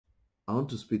I want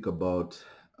to speak about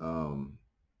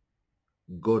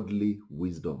godly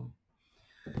wisdom.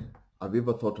 Have you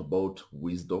ever thought about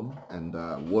wisdom and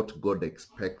what God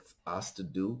expects us to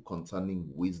do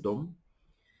concerning wisdom?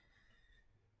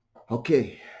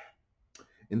 Okay,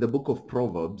 in the book of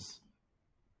Proverbs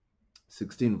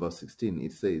 16 verse 16,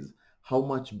 it says, "How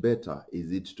much better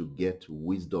is it to get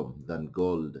wisdom than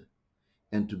gold,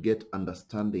 and to get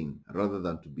understanding rather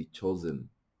than to be chosen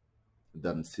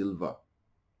than silver."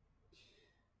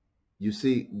 You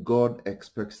see, God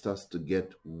expects us to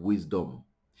get wisdom.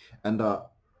 And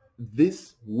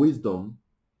this wisdom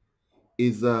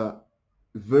is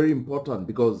very important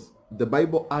because the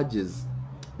Bible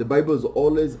is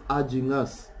always urging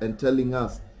us and telling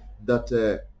us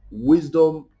that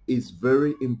wisdom is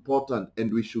very important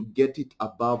and we should get it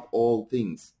above all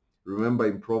things. Remember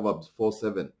in Proverbs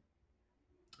 4:7,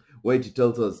 where it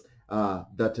tells us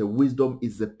that wisdom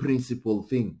is the principal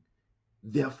thing.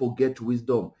 Therefore get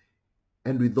wisdom,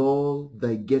 and with all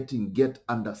thy getting, get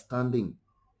understanding.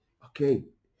 Okay,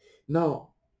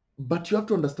 now, but you have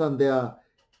to understand there are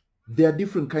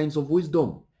different kinds of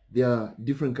wisdom. There are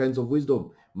different kinds of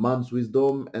wisdom. Man's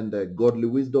wisdom and godly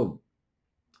wisdom.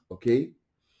 Okay,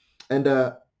 and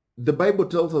the Bible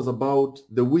tells us about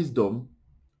the wisdom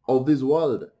of this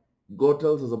world. God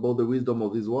tells us about the wisdom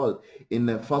of this world. In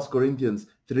 1 Corinthians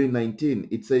 3:19,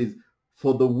 it says,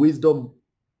 "For the wisdom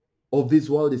of this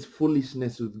world is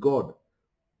foolishness with God."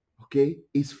 Okay,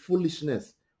 is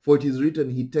foolishness. For it is written,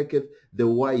 "He taketh the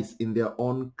wise in their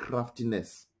own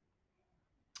craftiness."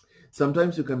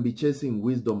 Sometimes you can be chasing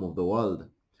wisdom of the world.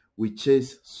 We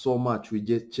chase so much. We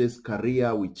just chase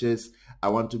career. We chase, I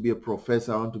want to be a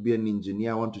professor. I want to be an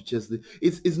engineer. I want to chase this.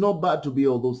 It's not bad to be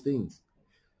all those things.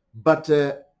 But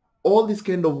all this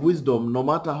kind of wisdom, no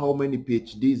matter how many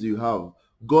PhDs you have,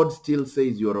 God still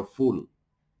says you're a fool.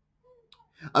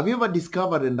 Have you ever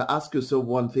discovered and asked yourself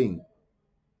one thing?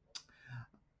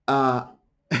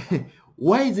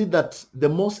 Why is it that the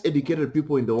most educated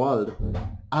people in the world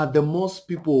are the most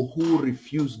people who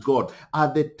refuse God,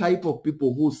 are the type of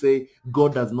people who say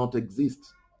God does not exist?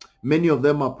 Many of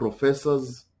them are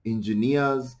professors,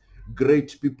 engineers,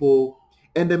 great people,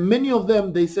 and many of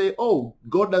them, they say, "Oh,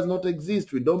 God does not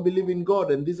exist. We don't believe in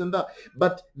God," and this and that.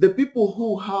 But the people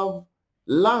who have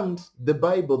learned the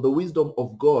Bible, the wisdom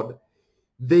of God,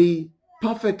 they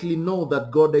perfectly know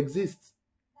that God exists.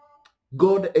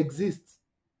 God exists.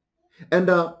 And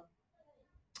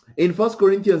in 1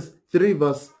 Corinthians 3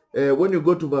 verse, when you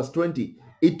go to verse 20,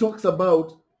 it talks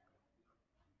about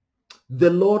the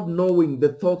Lord knowing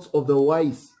the thoughts of the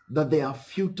wise, that they are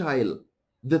futile.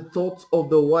 The thoughts of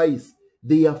the wise,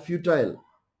 they are futile.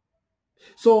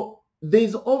 So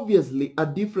there's obviously a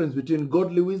difference between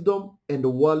godly wisdom and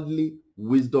worldly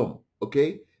wisdom.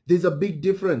 Okay, there's a big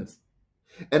difference.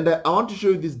 And I want to show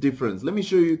you this difference. Let me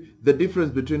show you the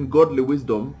difference between godly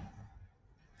wisdom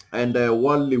and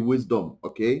worldly wisdom.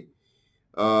 Okay,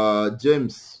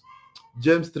 James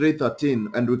 3:13,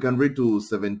 and we can read to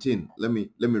 17. Let me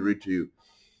read to you.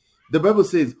 The Bible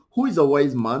says, "Who is a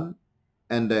wise man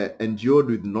and endued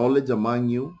with knowledge among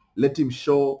you? Let him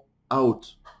show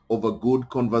out of a good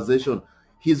conversation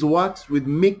his works with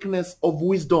meekness of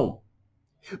wisdom.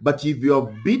 But if you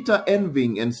have bitter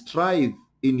envying and strife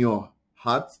in your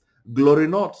hearts, glory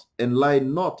not and lie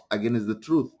not against the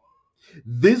truth.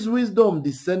 This wisdom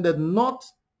descended not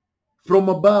from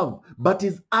above, but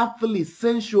is earthly,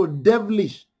 sensual,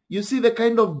 devilish." You see the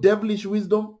kind of devilish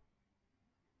wisdom?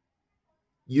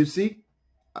 You see?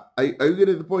 Are you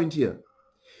getting the point here?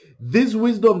 This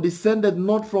wisdom descended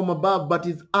not from above, but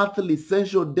is earthly,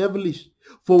 sensual, devilish.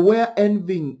 For where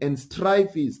envying and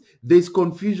strife is, there is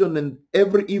confusion and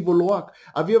every evil work.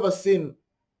 Have you ever seen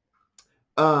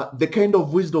the kind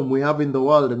of wisdom we have in the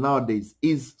world nowadays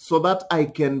is so that I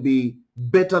can be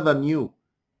better than you.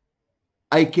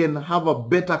 I can have a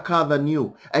better car than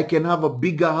you. I can have a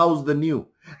bigger house than you.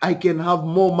 I can have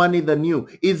more money than you.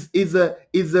 Is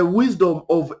a wisdom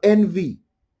of envy,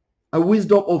 a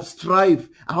wisdom of strife.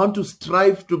 I want to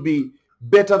strive to be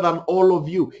better than all of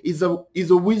you. Is a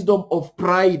wisdom of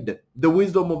pride. The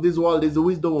wisdom of this world is a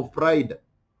wisdom of pride.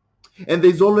 And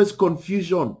there's always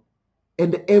confusion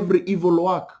and every evil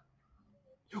work.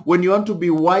 When you want to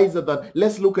be wiser than,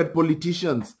 let's look at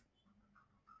politicians.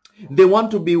 They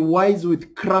want to be wise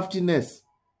with craftiness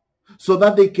so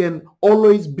that they can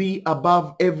always be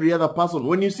above every other person.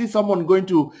 When you see someone going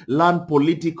to learn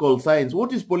political science,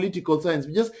 what is political science?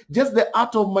 Just the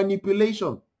art of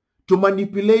manipulation, to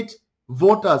manipulate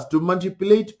voters, to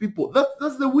manipulate people.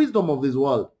 That's the wisdom of this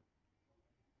world.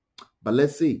 But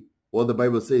let's see what the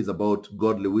Bible says about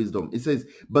godly wisdom. It says,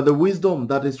 "But the wisdom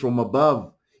that is from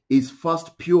above is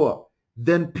first pure,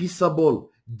 then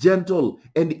peaceable, gentle,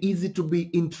 and easy to be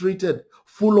entreated,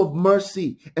 full of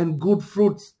mercy and good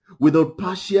fruits, without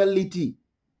partiality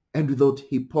and without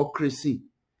hypocrisy.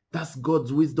 That's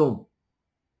God's wisdom.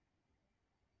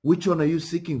 Which one are you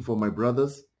seeking for, my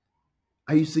brothers?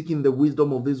 Are you seeking the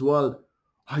wisdom of this world?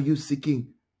 Are you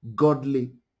seeking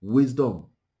godly wisdom?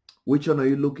 Which one are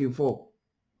you looking for?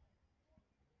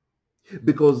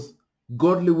 Because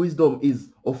godly wisdom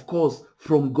is, of course,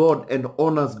 from God and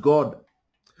honors God.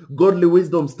 Godly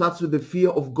wisdom starts with the fear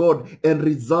of God and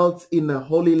results in a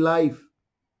holy life.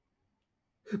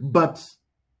 But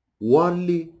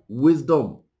worldly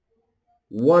wisdom,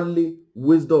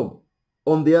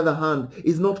 on the other hand,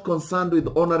 is not concerned with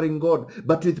honoring God,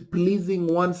 but with pleasing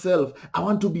oneself. I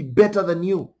want to be better than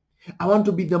you. I want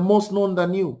to be the most known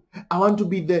than you. I want to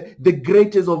be the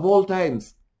greatest of all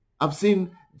times. I've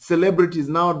seen celebrities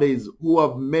nowadays who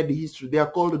have made history. They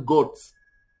are called goats.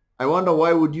 I wonder,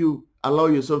 why would you allow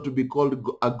yourself to be called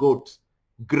a goat?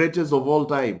 Greatest of all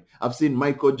time. I've seen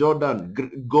Michael Jordan,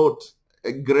 goat,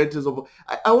 greatest of all.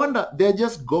 I wonder, they're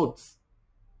just goats.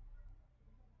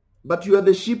 But you are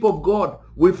the sheep of God.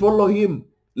 We follow him.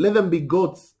 Let them be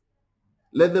goats.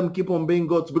 Let them keep on being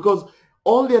goats, because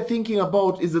all they're thinking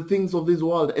about is the things of this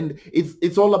world, and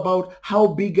it's all about how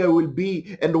big I will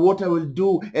be and what I will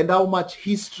do and how much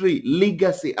history,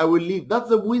 legacy I will leave. That's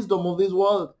the wisdom of this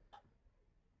world.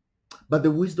 But the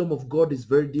wisdom of God is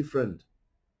very different.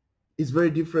 It's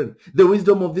very different. The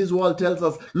wisdom of this world tells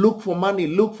us, look for money,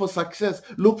 look for success,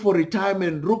 look for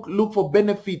retirement, look for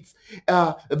benefits,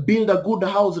 build a good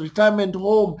house, retirement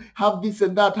home, have this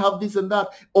and that,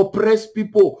 oppress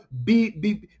people,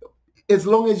 as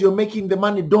long as you're making the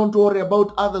money, don't worry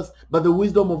about others. But the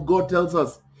wisdom of God tells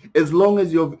us, as long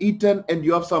as you've eaten and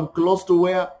you have some clothes to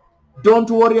wear, don't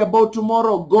worry about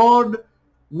tomorrow. God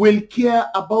will care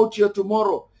about your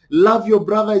tomorrow. Love your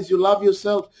brother as you love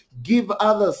yourself. Give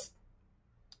others.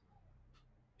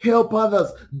 Help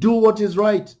others. Do what is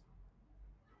right.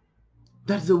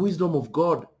 That's the wisdom of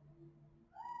God.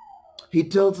 He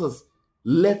tells us,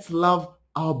 let's love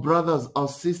our brothers, our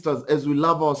sisters as we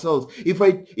love ourselves. If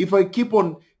I keep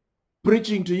on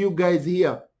preaching to you guys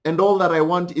here, and all that I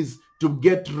want is to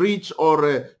get rich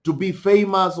or to be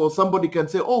famous, or somebody can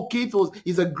say, oh, Keith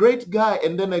is a great guy,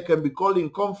 and then I can be calling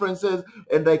conferences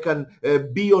and I can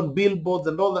be on billboards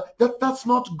and all that. That's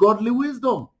not godly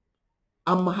wisdom.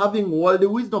 I'm having worldly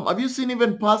wisdom. Have you seen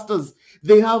even pastors?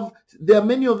 There are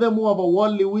many of them who have a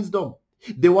worldly wisdom.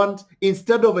 They want,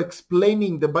 instead of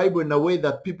explaining the Bible in a way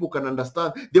that people can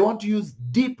understand, they want to use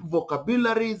deep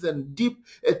vocabularies and deep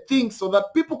things so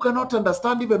that people cannot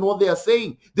understand even what they are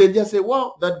saying. They just say,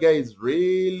 wow, that guy is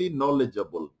really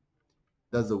knowledgeable.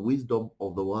 That's the wisdom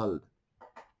of the world.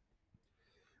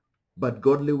 But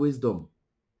godly wisdom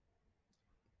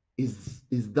is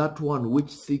that one which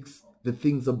seeks the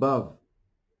things above.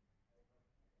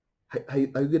 Are you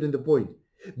getting the point?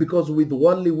 Because with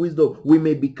worldly wisdom, we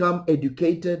may become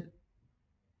educated,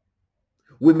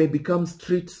 we may become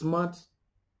street smart,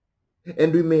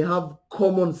 and we may have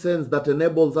common sense that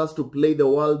enables us to play the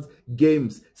world's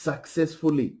games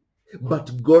successfully.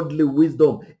 But godly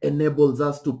wisdom enables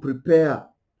us to prepare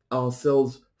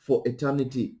ourselves for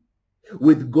eternity.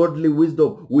 With godly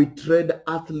wisdom, we trade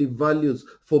earthly values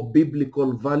for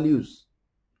biblical values.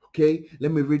 Okay,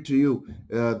 let me read to you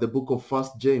the book of 1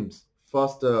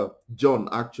 John,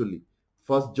 actually.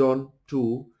 1 John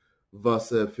 2, verse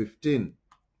 15.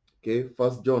 Okay,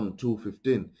 1 John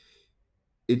 2:15.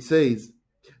 It says,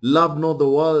 love not the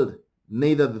world,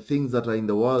 neither the things that are in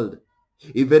the world.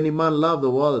 If any man love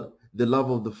the world, the love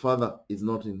of the Father is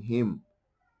not in him.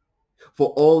 For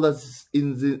all that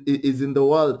is in the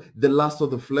world, the lust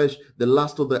of the flesh, the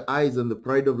lust of the eyes, and the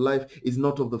pride of life is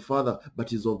not of the Father,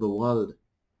 but is of the world.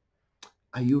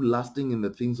 Are you lusting in the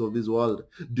things of this world?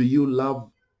 Do you love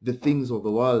the things of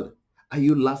the world? Are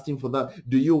you lusting for that?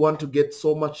 Do you want to get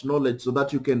so much knowledge so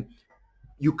that you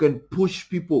can push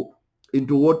people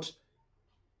into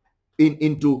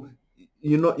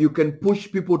you can push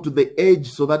people to the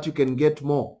edge so that you can get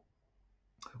more?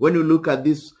 When you look at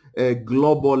this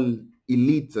global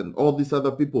elites and all these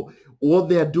other people, what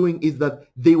they are doing is that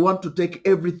they want to take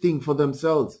everything for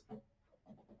themselves.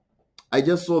 I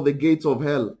just saw the gates of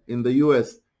hell in the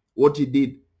US, what he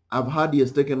did. I've heard he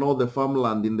has taken all the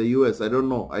farmland in the US. I don't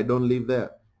know. I don't live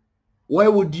there. Why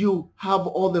would you have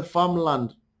all the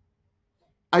farmland?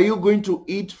 Are you going to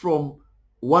eat from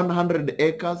 100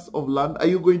 acres of land? Are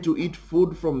you going to eat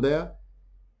food from there?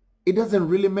 It doesn't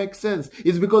really make sense.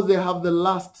 It's because they have the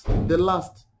lust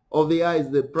of the eyes,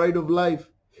 the pride of life.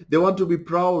 They want to be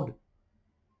proud.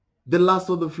 The lust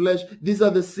of the flesh. These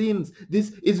are the sins.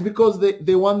 This is because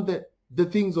they want the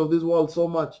things of this world so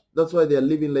much. That's why they are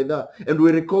living like that. And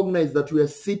we recognize that we are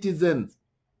citizens.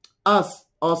 Us,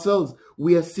 ourselves,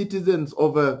 we are citizens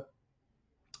of a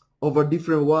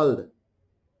different world.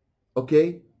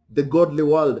 Okay? The godly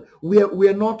world. We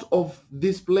are not of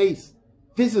this place.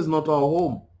 This is not our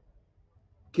home.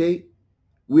 Okay?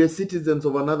 We are citizens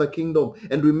of another kingdom,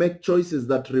 and we make choices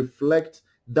that reflect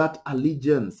that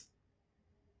allegiance.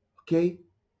 Okay?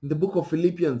 The book of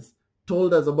Philippians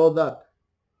told us about that.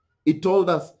 It told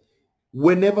us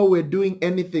whenever we're doing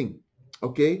anything,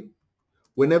 okay?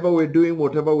 Whenever we're doing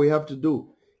whatever we have to do,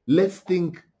 let's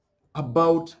think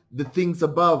about the things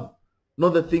above,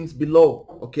 not the things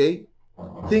below, okay?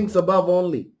 Things above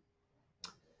only.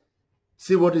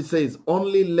 See what it says.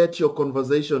 Only let your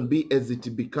conversation be as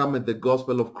it becometh the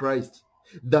gospel of Christ,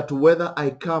 that whether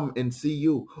I come and see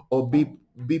you or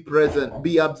be present,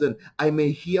 be absent, I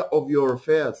may hear of your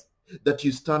affairs, that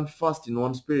you stand fast in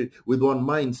one spirit, with one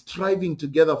mind, striving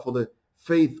together for the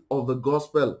faith of the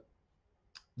gospel.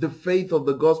 The faith of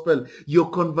the gospel. Your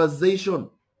conversation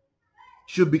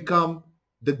should become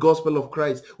the gospel of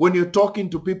Christ. When you're talking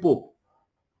to people,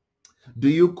 do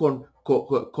you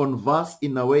converse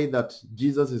in a way that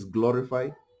Jesus is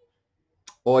glorified?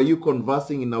 Or are you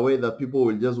conversing in a way that people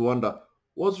will just wonder,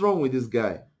 what's wrong with this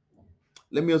guy?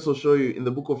 Let me also show you in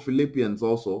the book of Philippians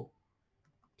also.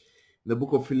 In the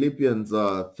book of Philippians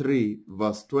 3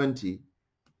 verse 20,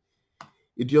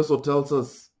 it also tells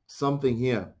us something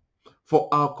here. For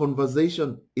our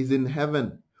conversation is in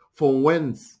heaven, from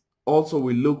whence also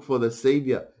we look for the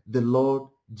Savior, the Lord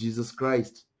Jesus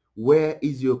Christ. Where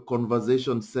is your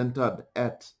conversation centered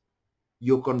at?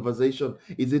 Your conversation,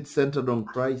 is it centered on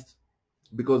Christ?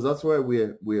 Because that's where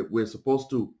we're supposed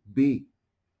to be.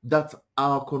 That's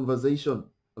our conversation,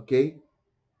 okay?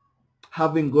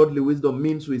 Having godly wisdom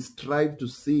means we strive to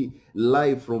see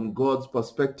life from God's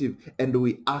perspective and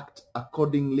we act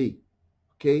accordingly,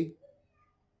 okay?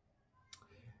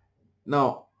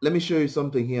 Now, let me show you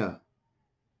something here.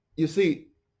 You see,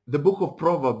 the book of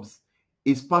Proverbs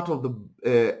is part of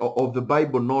the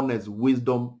Bible known as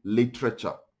wisdom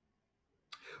literature.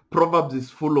 Proverbs is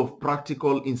full of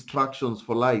practical instructions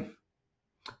for life.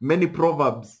 Many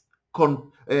proverbs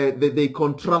they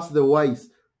contrast the wise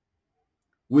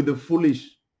with the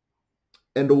foolish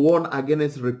and warn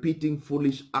against repeating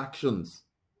foolish actions.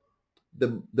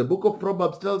 The book of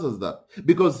Proverbs tells us that,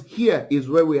 because here is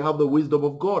where we have the wisdom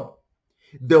of God.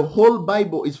 The whole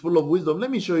Bible is full of wisdom.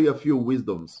 Let me show you a few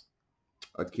wisdoms.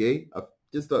 Okay,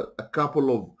 just a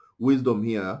couple of wisdom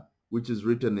here, which is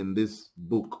written in this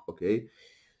book. Okay,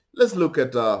 let's look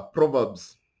at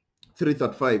Proverbs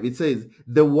 3:35. It says,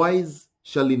 the wise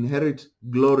shall inherit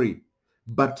glory,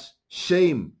 but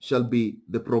shame shall be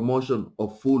the promotion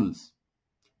of fools.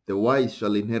 The wise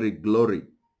shall inherit glory.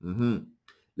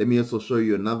 Let me also show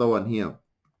you another one here.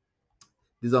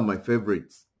 These are my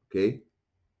favorites. Okay,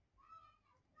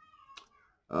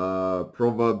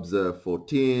 Proverbs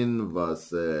 14 verse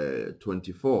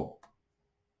 24.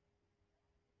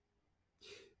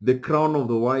 The crown of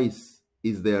the wise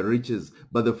is their riches,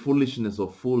 but the foolishness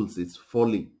of fools is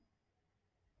folly.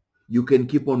 You can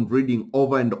keep on reading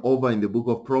over and over in the book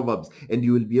of Proverbs, and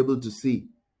you will be able to see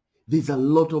there's a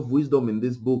lot of wisdom in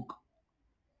this book.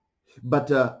 But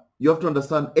you have to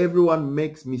understand, everyone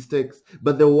makes mistakes,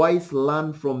 but the wise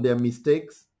learn from their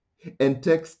mistakes and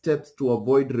take steps to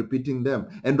avoid repeating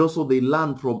them. And also they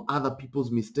learn from other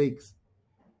people's mistakes.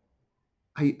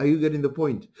 Are you getting the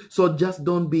point? So just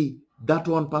don't be that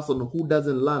one person who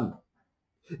doesn't learn.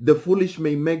 The foolish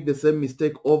may make the same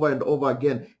mistake over and over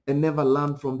again and never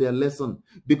learn from their lesson,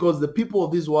 because the people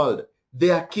of this world, they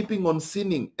are keeping on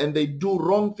sinning and they do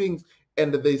wrong things,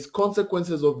 and there's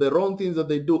consequences of the wrong things that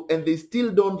they do, and they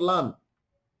still don't learn.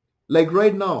 Like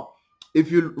right now, if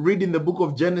you read in the book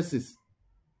of Genesis,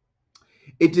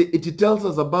 it tells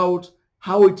us about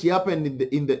how it happened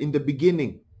in the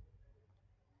beginning,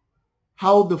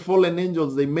 how the fallen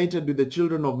angels, they mated with the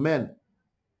children of men.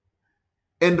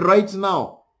 And right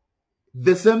now,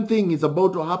 the same thing is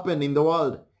about to happen in the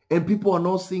world, and people are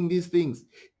not seeing these things.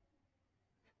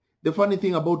 The funny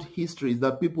thing about history is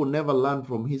that people never learn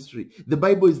from history. The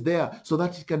Bible is there so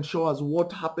that it can show us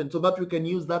what happened, so that we can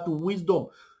use that wisdom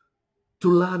to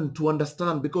learn, to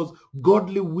understand, because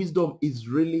godly wisdom is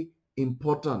really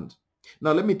important.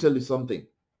 Now, let me tell you something.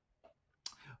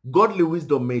 Godly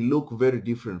wisdom may look very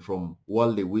different from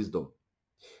worldly wisdom.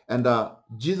 And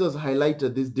Jesus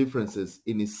highlighted these differences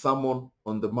in his Sermon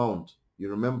on the Mount. You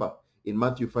remember in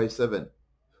Matthew 5:7.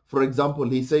 For example,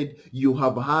 he said, you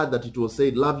have heard that it was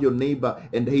said, love your neighbor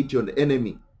and hate your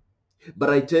enemy. But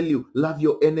I tell you, love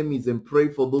your enemies and pray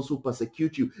for those who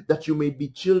persecute you, that you may be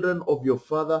children of your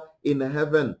Father in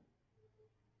heaven.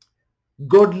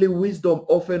 Godly wisdom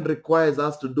often requires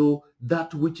us to do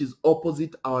that which is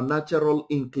opposite our natural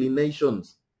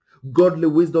inclinations. Godly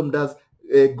wisdom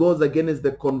goes against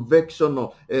the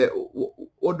conventional,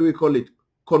 what do we call it?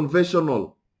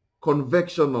 Conventional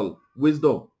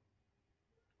wisdom.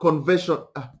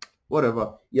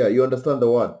 Whatever. Yeah, you understand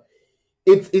the word.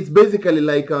 It's basically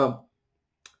like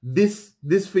this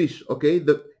fish, okay?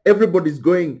 Everybody's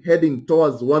heading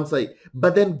towards one side,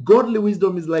 but then godly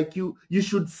wisdom is like you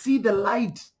should see the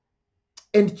light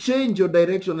and change your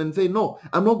direction and say, no,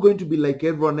 I'm not going to be like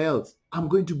everyone else. I'm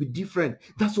going to be different.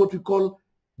 That's what we call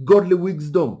godly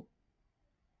wisdom.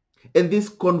 And this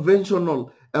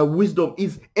conventional wisdom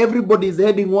is everybody is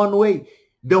heading one way.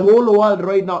 The whole world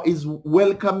right now is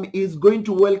going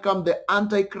to welcome the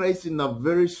Antichrist in a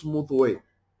very smooth way.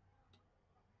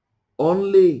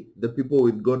 Only the people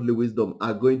with godly wisdom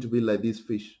are going to be like this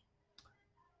fish.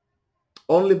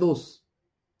 Only those.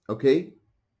 Okay?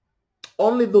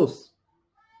 Only those.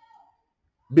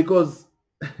 Because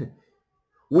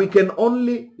we can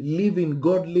only live in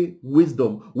godly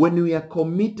wisdom when we are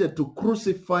committed to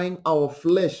crucifying our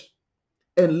flesh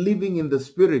and living in the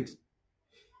spirit.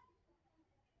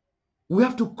 We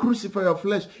have to crucify our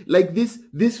flesh. Like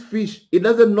this fish, it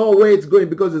doesn't know where it's going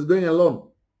because it's going alone.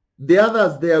 The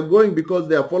others, they are going because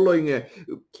they are following.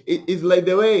 It's like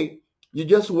the way you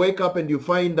just wake up and you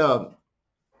find the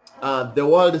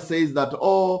world says that,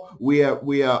 oh, we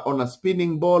are on a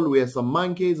spinning ball. We are some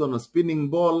monkeys on a spinning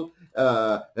ball,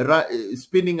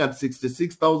 spinning at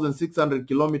 66,600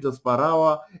 kilometers per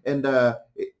hour. And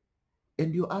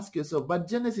you ask yourself, but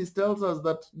Genesis tells us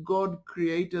that God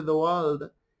created the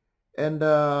world and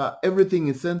everything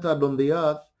is centered on the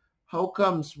earth. How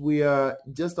comes we are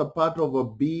just a part of a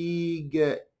big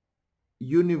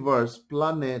universe,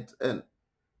 planet? And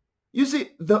you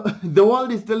see, the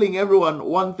world is telling everyone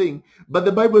one thing, but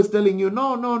the Bible is telling you,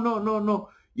 no.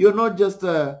 You're not just,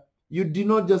 you did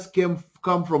not just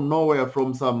come from nowhere,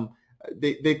 from some,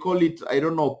 they call it, I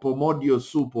don't know, pomodoro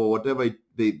soup or whatever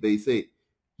they say.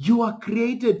 You are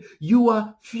created. You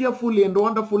are fearfully and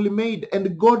wonderfully made.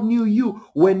 And God knew you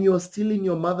when you are still in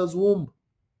your mother's womb.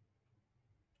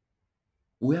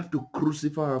 We have to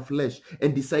crucify our flesh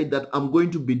and decide that I'm going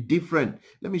to be different.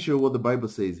 Let me show you what the Bible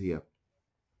says here.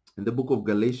 In the book of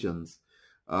Galatians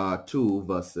 2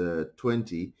 verse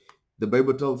 20, the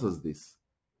Bible tells us this.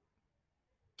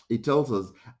 It tells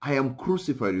us, I am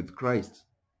crucified with Christ.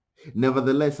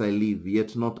 Nevertheless I live,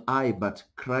 yet not I, but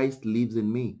Christ lives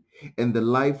in me. And the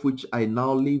life which I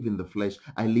now live in the flesh,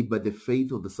 I live by the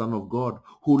faith of the Son of God,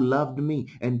 who loved me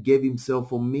and gave himself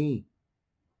for me.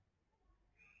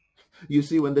 You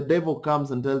see, when the devil comes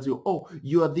and tells you, oh,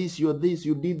 you are this, you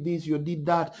did this, you did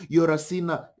that, you're a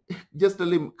sinner, just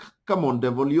tell him, come on,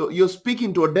 devil, you're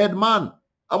speaking to a dead man.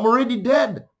 I'm already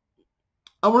dead.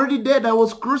 I'm already dead. I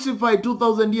was crucified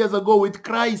 2,000 years ago with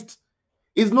Christ.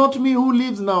 It's not me who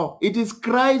lives now. It is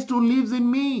Christ who lives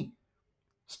in me.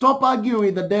 Stop arguing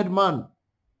with the dead man.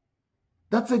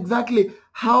 That's exactly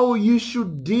how you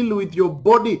should deal with your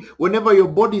body. Whenever your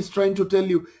body is trying to tell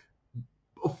you,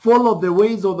 follow the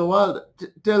ways of the world,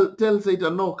 tell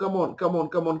Satan, no, come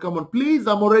on. Please,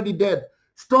 I'm already dead.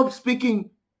 Stop speaking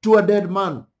to a dead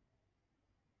man.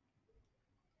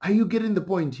 Are you getting the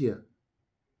point here?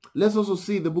 Let's also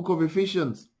see the book of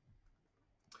Ephesians.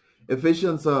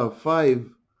 Ephesians 5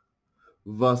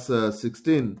 verse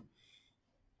 16.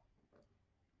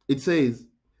 It says,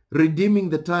 redeeming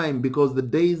the time because the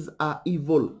days are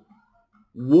evil.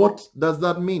 What does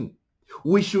that mean?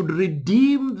 We should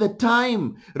redeem the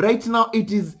time. Right now,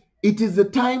 it is the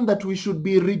time that we should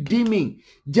be redeeming.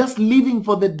 Just living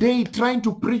for the day, trying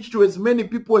to preach to as many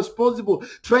people as possible,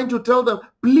 trying to tell them,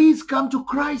 please come to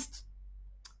Christ.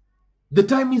 The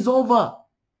time is over.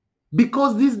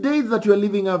 Because these days that you are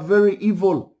living are very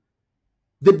evil.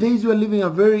 The days you are living are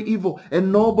very evil,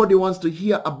 and nobody wants to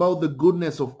hear about the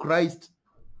goodness of Christ.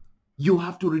 You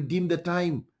have to redeem the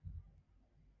time.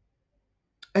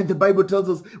 And the Bible tells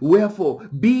us, wherefore,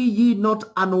 be ye not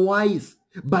unwise,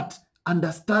 but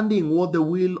understanding what the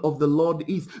will of the Lord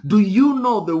is. Do you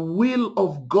know the will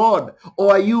of God,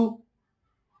 or are you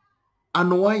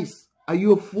unwise? Are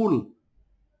you a fool?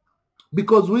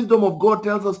 Because wisdom of God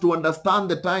tells us to understand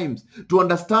the times, to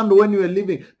understand when we are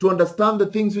living, to understand the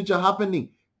things which are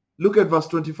happening. Look at verse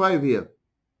 25 here.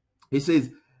 He says,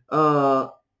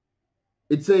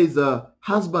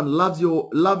 husband, love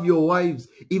your wives,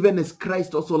 even as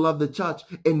Christ also loved the church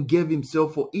and gave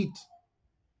himself for it.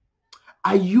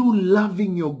 Are you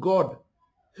loving your God?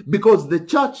 Because the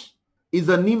church is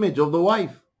an image of the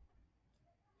wife.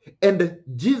 And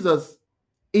Jesus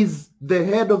is the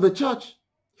head of the church.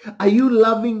 Are you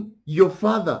loving your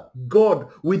Father, God,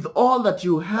 with all that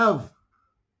you have?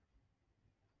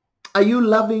 Are you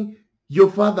loving your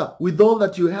Father with all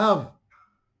that you have?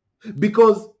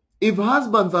 Because if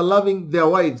husbands are loving their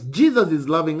wives, Jesus is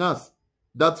loving us.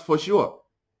 That's for sure.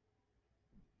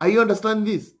 Are you understanding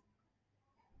this?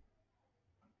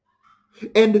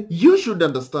 And you should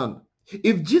understand,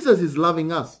 if Jesus is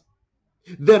loving us,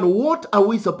 then what are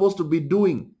we supposed to be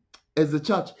doing as a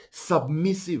church?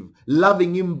 Submissive,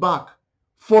 loving him back,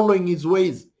 following his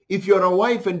ways. If you're a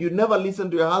wife and you never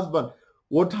listen to your husband,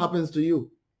 what happens to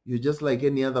you? You're just like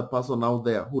any other person out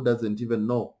there who doesn't even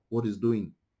know what he's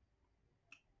doing.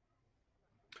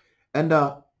 And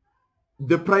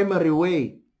the primary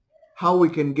way how we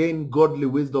can gain godly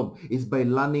wisdom is by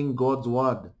learning God's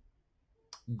word.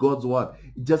 God's word.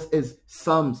 Just as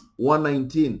Psalms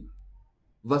 119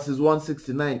 verses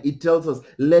 169, it tells us,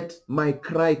 let my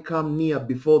cry come near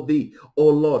before thee, O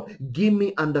Lord. Give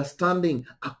me understanding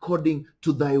according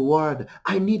to thy word.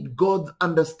 I need God's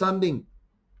understanding.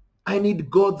 I need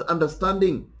God's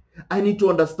understanding. I need to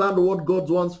understand what God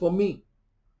wants for me.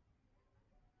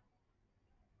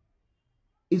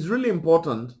 It's really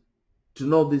important to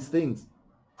know these things.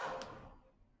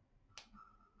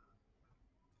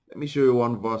 Let me show you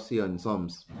one verse here in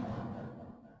Psalms.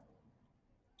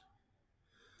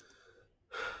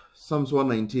 Psalms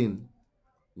 119,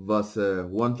 verse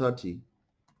 130.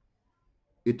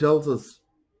 It tells us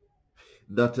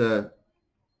that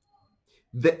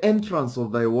the entrance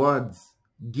of thy words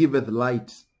giveth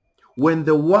light. When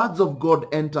the words of God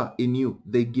enter in you,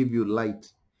 they give you light.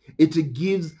 It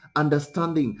gives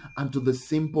understanding unto the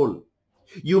simple.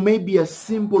 You may be a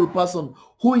simple person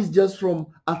who is just from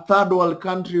a third world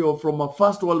country, or from a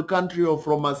first world country, or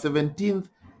from a 17th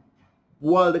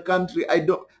world country.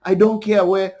 I don't care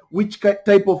which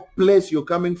type of place you're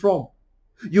coming from.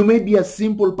 You may be a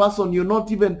simple person. You're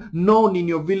not even known in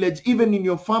your village. Even in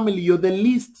your family, you're the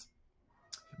least.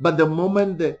 But the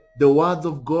moment the words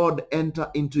of God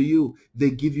enter into you,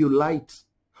 they give you light.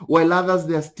 While others,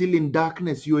 they are still in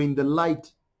darkness, you're in the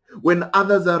light. When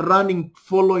others are running,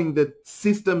 following the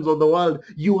systems of the world,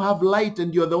 you have light,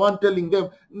 and you're the one telling them,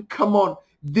 come on,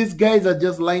 these guys are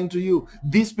just lying to you.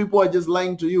 These people are just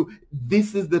lying to you.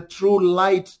 This is the true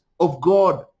light of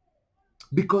God,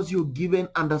 because you're given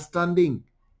understanding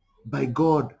by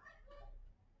God.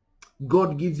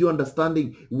 God gives you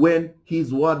understanding when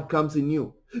his word comes in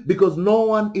you. Because no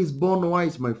one is born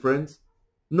wise, my friends.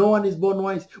 No one is born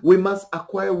wise. We must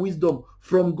acquire wisdom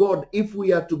from God if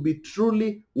we are to be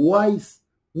truly wise.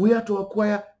 We are to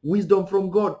acquire wisdom from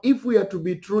God if we are to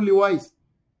be truly wise.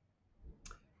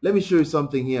 Let me show you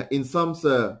something here. In Psalms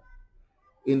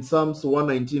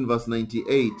 119 verse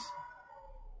 98,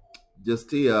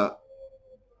 just here,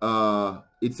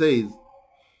 it says,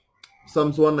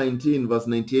 Psalms 119 verse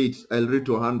 98, I'll read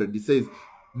to 100. It says,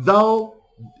 Thou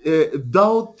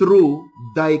through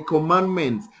thy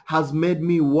commandments has made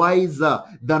me wiser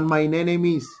than mine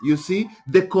enemies. You see,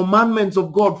 the commandments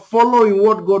of God, following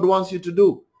what God wants you to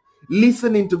do,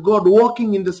 listening to God,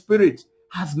 walking in the Spirit,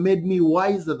 has made me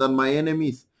wiser than my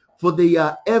enemies, for they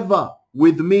are ever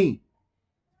with me.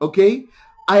 Okay?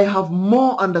 I have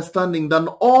more understanding than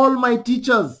all my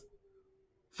teachers,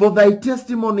 for thy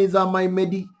testimonies are my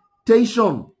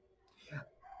meditation.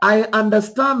 I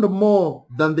understand more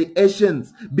than the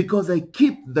ancients, because I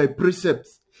keep thy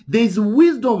precepts. There is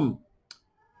wisdom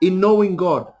in knowing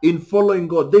God, in following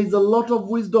God. There is a lot of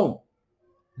wisdom.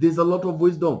 There's a lot of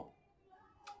wisdom.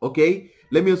 Okay?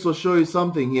 Let me also show you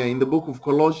something here in the book of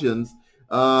Colossians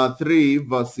 3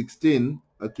 verse 16.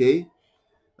 Okay?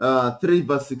 3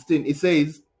 verse 16. It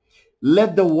says,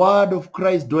 let the word of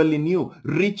Christ dwell in you,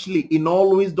 richly in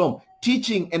all wisdom,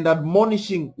 teaching and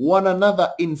admonishing one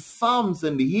another in psalms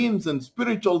and hymns and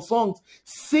spiritual songs,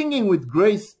 singing with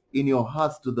grace in your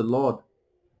hearts to the Lord.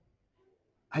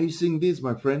 Are you seeing this,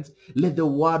 my friends? Let the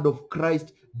word of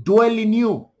Christ dwell in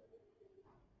you,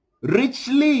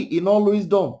 richly in all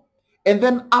wisdom. And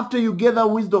then after you gather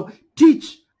wisdom,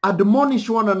 teach, admonish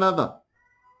one another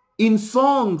in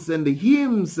songs and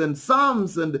hymns and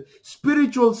psalms and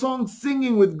spiritual songs,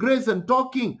 singing with grace and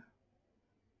talking.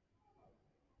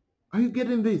 Are you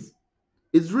getting this?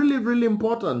 It's really, really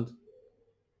important.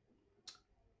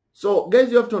 So,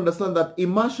 guys, you have to understand that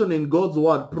immersion in God's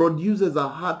word produces a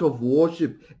heart of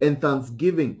worship and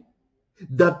thanksgiving.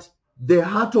 That the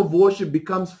heart of worship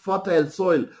becomes fertile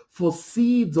soil for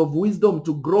seeds of wisdom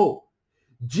to grow.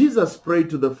 Jesus prayed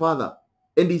to the Father,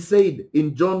 and he said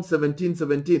in John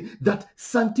 17:17 that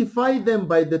sanctify them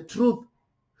by the truth.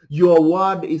 Your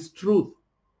word is truth.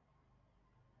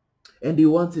 And he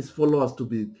wants his followers to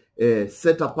be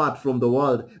set apart from the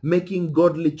world, making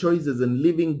godly choices and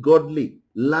living godly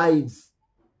lives.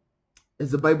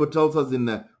 As the Bible tells us in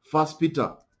 1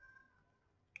 Peter,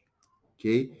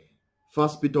 okay, 1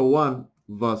 Peter 1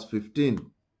 verse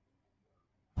 15.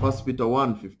 1 Peter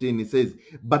 1:15, it says,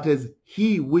 but as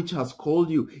he which has called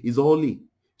you is holy,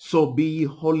 so be ye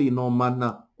holy in all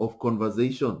manner of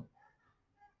conversation.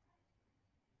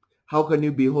 How can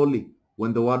you be holy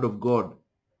when the word of God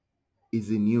is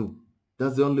in you?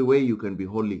 That's the only way you can be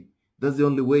holy. That's the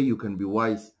only way you can be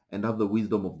wise and have the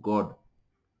wisdom of God.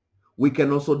 We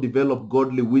can also develop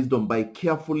godly wisdom by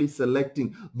carefully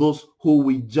selecting those who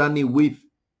we journey with.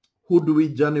 Who do we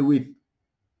journey with?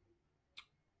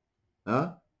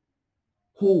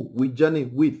 Who we journey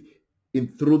with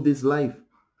through this life.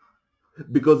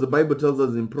 Because the Bible tells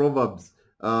us in Proverbs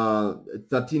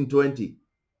 13:20,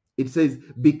 it says,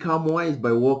 become wise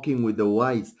by walking with the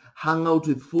wise. Hang out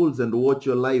with fools and watch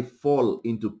your life fall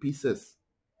into pieces.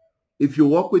 If you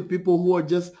walk with people who are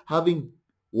just having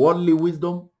worldly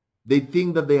wisdom, they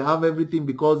think that they have everything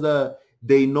because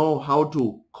they know how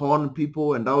to con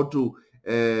people and how to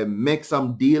make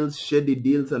some deals, shady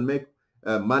deals, and make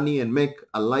money and make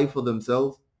a life for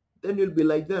themselves, then you'll be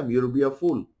like them. You'll be a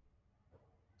fool.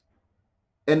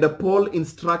 And Paul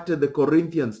instructed the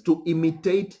Corinthians to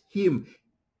imitate him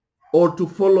or to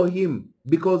follow him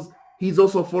because he's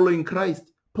also following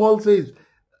Christ. Paul says,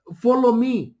 follow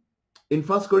me. In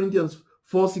 1 Corinthians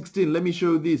 4:16, let me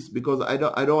show you this because I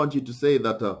don't want you to say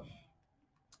that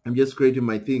I'm just creating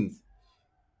my things.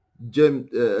 1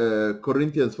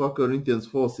 Corinthians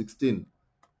 4:16.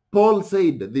 Paul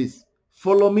said this,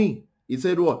 follow me. He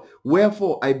said what?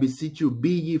 Wherefore I beseech you, be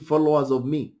ye followers of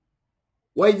me.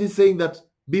 Why is he saying that?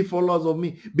 Be followers of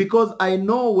me. Because I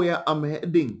know where I'm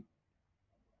heading.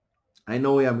 I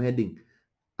know where I'm heading.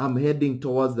 I'm heading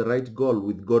towards the right goal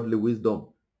with godly wisdom.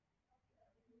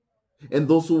 And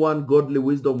those who want godly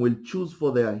wisdom will choose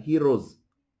for their heroes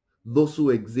those who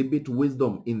exhibit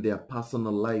wisdom in their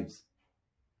personal lives.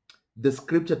 The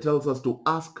scripture tells us to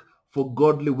ask for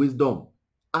godly wisdom.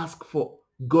 Ask for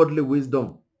godly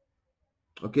wisdom.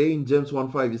 Okay, in James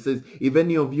 1:5 it says, if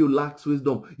any of you lacks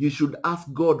wisdom, you should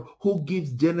ask God, who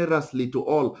gives generously to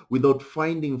all without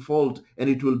finding fault, and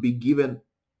it will be given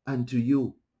unto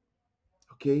you.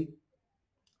 Okay,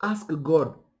 ask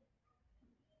God.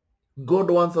 God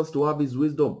wants us to have his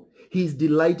wisdom. He's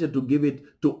delighted to give it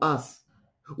to us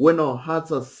when our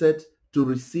hearts are set to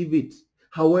receive it.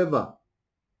 However,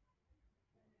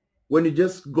 when you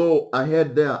just go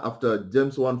ahead there after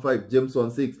James 1:5, James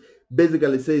 1:6,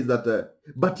 basically says that,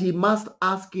 but he must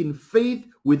ask in faith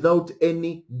without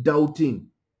any doubting.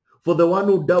 For the one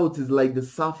who doubts is like the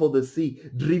surf of the sea,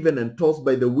 driven and tossed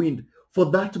by the wind.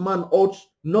 For that man ought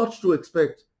not to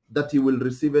expect that he will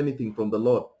receive anything from the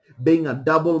Lord, being a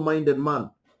double-minded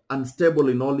man, unstable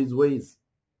in all his ways.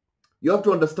 You have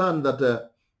to understand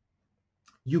that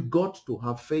you got to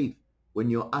have faith when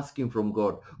you're asking from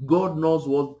God. God knows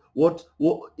what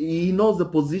he knows the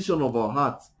position of our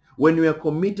hearts. When we are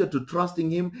committed to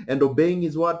trusting him and obeying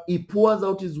his word, he pours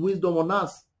out his wisdom on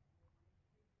us.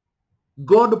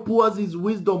 God pours his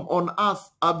wisdom on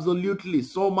us absolutely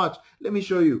so much. Let me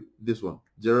show you this one.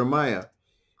 Jeremiah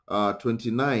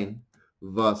 29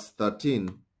 verse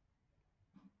 13.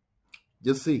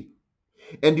 Just see.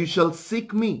 And you shall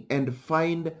seek me and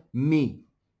find me,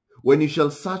 when you shall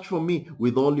search for me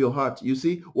with all your heart. You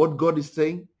see what God is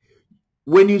saying?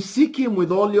 When you seek him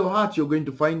with all your heart, you're going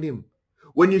to find him.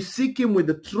 When you seek him with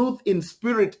the truth in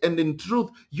spirit and in truth,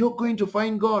 you're going to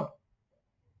find God.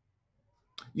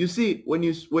 You see, when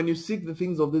you seek the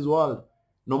things of this world,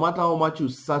 no matter how much you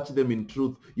search them in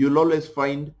truth, you'll always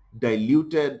find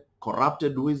diluted,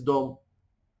 corrupted wisdom.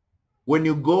 When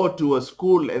you go to a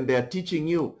school and they are teaching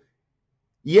you,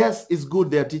 yes, it's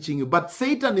good they are teaching you, but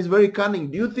Satan is very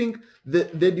cunning. Do you think the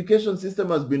education system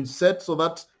has been set so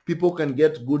that people can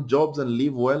get good jobs and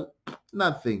live well?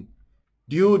 Nothing.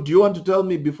 Do you want to tell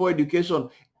me before education,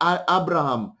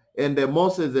 Abraham and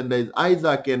Moses and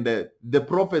Isaac and the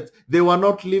prophets, they were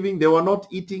not living, they were not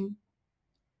eating?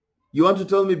 You want to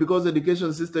tell me because the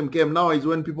education system came, now is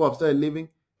when people have started living?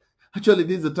 Actually,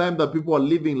 this is the time that people are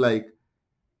living like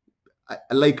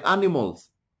animals.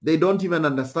 They don't even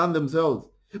understand themselves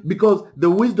because the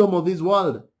wisdom of this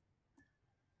world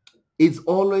is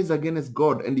always against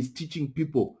God and is teaching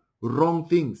people wrong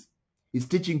things. It's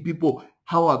teaching people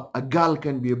how a girl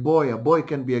can be a boy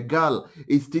can be a girl.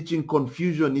 It's teaching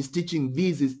confusion. It's teaching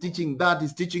this. It's teaching that.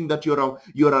 It's teaching that you're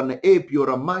an ape, you're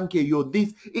a monkey, you're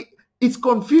this. It's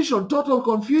confusion, total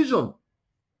confusion.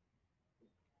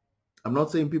 I'm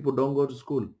not saying people don't go to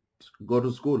school. Go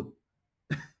to school.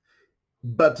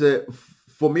 But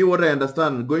For me, what I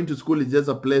understand, going to school is just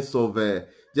a place of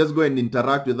just go and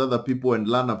interact with other people and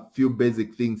learn a few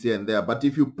basic things here and there. But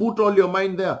if you put all your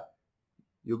mind there,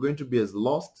 you're going to be as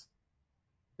lost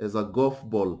as a golf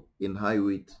ball in high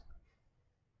wheat.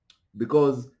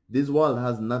 Because this world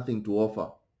has nothing to offer.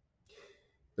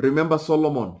 Remember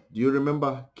Solomon? Do you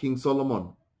remember King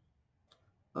Solomon?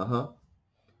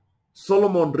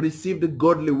 Solomon received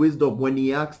godly wisdom when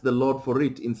he asked the Lord for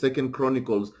it in 2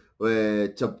 Chronicles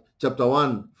chapter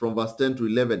 1 from verse 10 to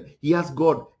 11. He asked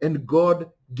God and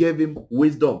God gave him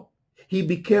wisdom. He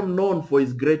became known for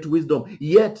his great wisdom.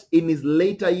 Yet in his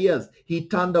later years, he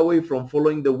turned away from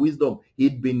following the wisdom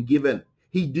he'd been given.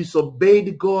 He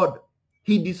disobeyed God.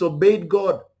 He disobeyed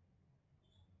God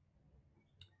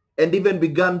and even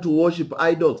began to worship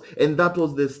idols. And that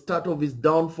was the start of his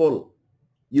downfall.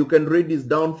 You can read his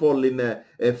downfall in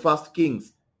 1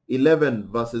 Kings 11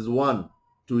 verses 1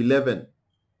 to 11.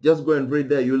 Just go and read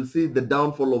there. You'll see the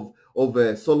downfall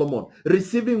of Solomon.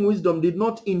 Receiving wisdom did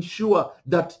not ensure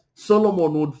that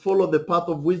Solomon would follow the path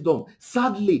of wisdom.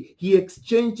 Sadly, he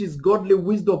exchanged his godly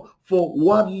wisdom for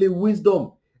worldly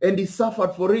wisdom, and he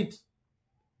suffered for it.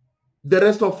 The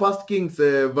rest of 1 Kings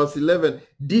verse 11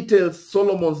 details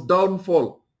Solomon's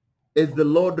downfall as the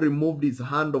Lord removed his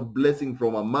hand of blessing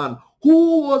from a man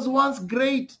who was once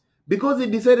great because he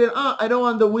decided, I don't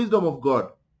want the wisdom of God.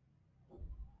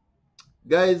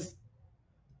 Guys,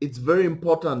 it's very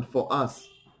important for us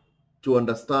to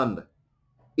understand.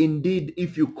 Indeed,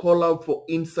 if you call out for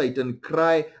insight and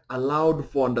cry aloud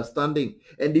for understanding,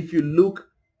 and if you look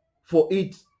for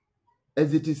it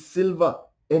as it is silver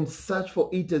and search for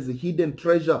it as a hidden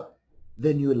treasure,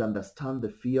 then you will understand the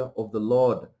fear of the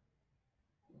Lord.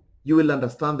 You will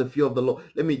understand the fear of the Lord.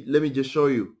 Let me just show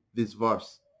you this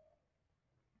verse.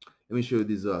 Let me show you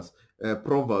this verse.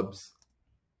 Proverbs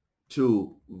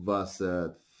 2 verse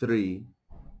 3.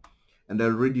 And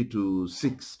I'll read you to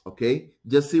 6, okay?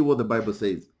 Just see what the Bible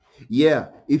says. Yeah,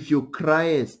 if you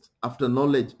criest after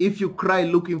knowledge, if you cry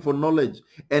looking for knowledge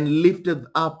and lifted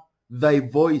up thy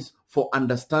voice for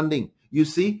understanding. You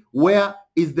see, where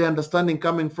is the understanding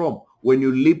coming from? When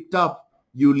you lift up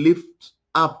your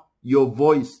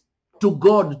voice to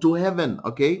God, to heaven,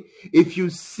 okay? If you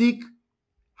seek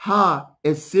her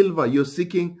as silver, you're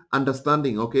seeking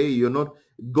understanding, okay? You're not,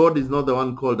 God is not the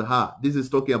one called her. This is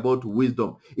talking about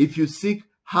wisdom. If you seek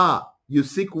her, you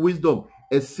seek wisdom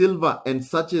as silver and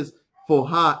searches for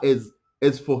her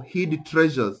as for hid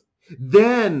treasures,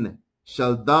 then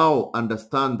shalt thou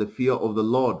understand the fear of the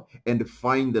Lord and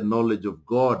find the knowledge of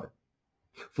God.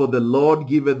 For the Lord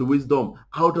giveth wisdom,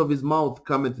 out of his mouth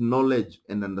cometh knowledge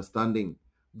and understanding.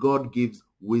 God gives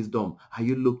wisdom. Are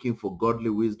you looking for godly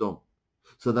wisdom?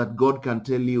 So that God can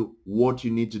tell you what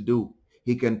you need to do.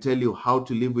 He can tell you how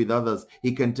to live with others.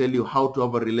 He can tell you how to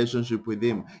have a relationship with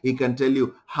him. He can tell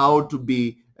you how to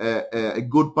be a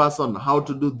good person, how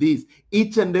to do this.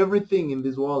 Each and everything in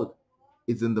this world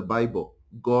is in the Bible.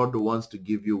 God wants to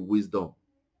give you wisdom.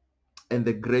 And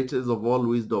the greatest of all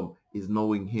wisdom is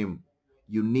knowing him.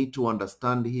 You need to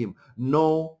understand him.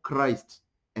 Know Christ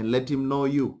and let him know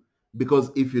you.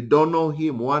 Because if you don't know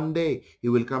him, one day he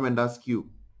will come and ask you,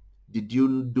 did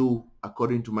you do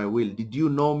according to my will? Did you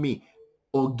know me?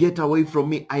 Or get away from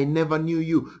me, I never knew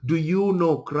you. Do you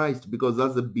know Christ? Because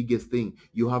that's the biggest thing.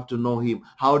 You have to know him.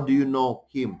 How do you know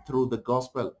him? Through the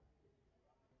gospel.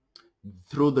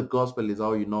 Through the gospel is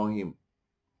how you know him.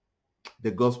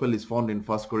 The gospel is found in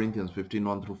 1 Corinthians 15,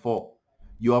 1 through 4.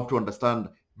 You have to understand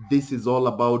this is all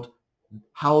about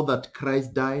how that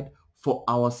Christ died for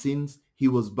our sins. He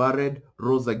was buried,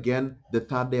 rose again the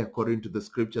third day according to the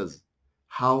scriptures.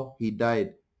 How he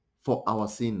died for our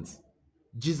sins.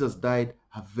 Jesus died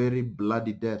a very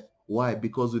bloody death. Why?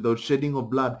 Because without shedding of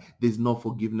blood, there is no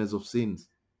forgiveness of sins.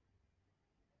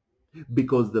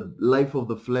 Because the life of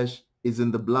the flesh is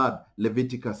in the blood.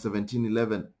 Leviticus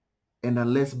 17:11. And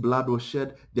unless blood was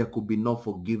shed, there could be no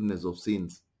forgiveness of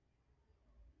sins.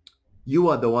 You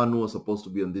are the one who was supposed to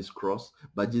be on this cross.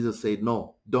 But Jesus said,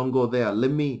 no, don't go there.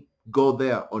 Let me go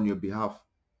there on your behalf.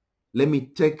 Let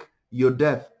me take your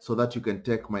death so that you can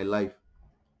take my life.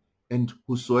 And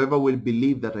whosoever will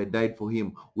believe that I died for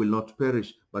him will not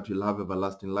perish, but will have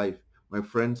everlasting life. My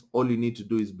friends, all you need to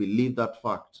do is believe that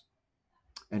fact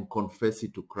and confess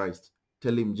it to Christ.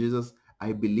 Tell him, Jesus,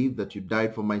 I believe that you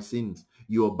died for my sins.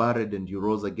 You were buried and you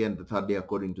rose again the third day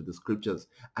according to the scriptures.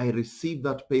 I receive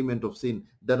that payment of sin,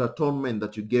 that atonement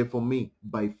that you gave for me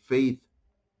by faith.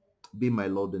 Be my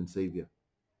Lord and Savior.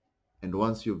 And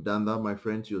once you've done that, my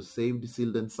friends, you're saved,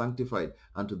 sealed, and sanctified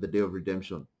unto the day of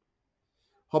redemption.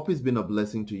 Hope it's been a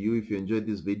blessing to you. If you enjoyed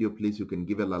this video, please, you can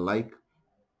give it a like.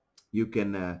 You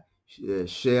can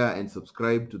share and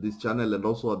subscribe to this channel, and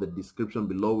also at the description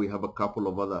below we have a couple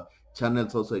of other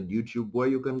channels also at YouTube where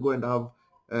you can go and have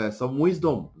some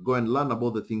wisdom, go and learn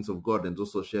about the things of God, and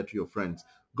also share to your friends.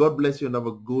 God bless you and have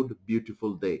a good,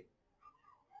 beautiful day.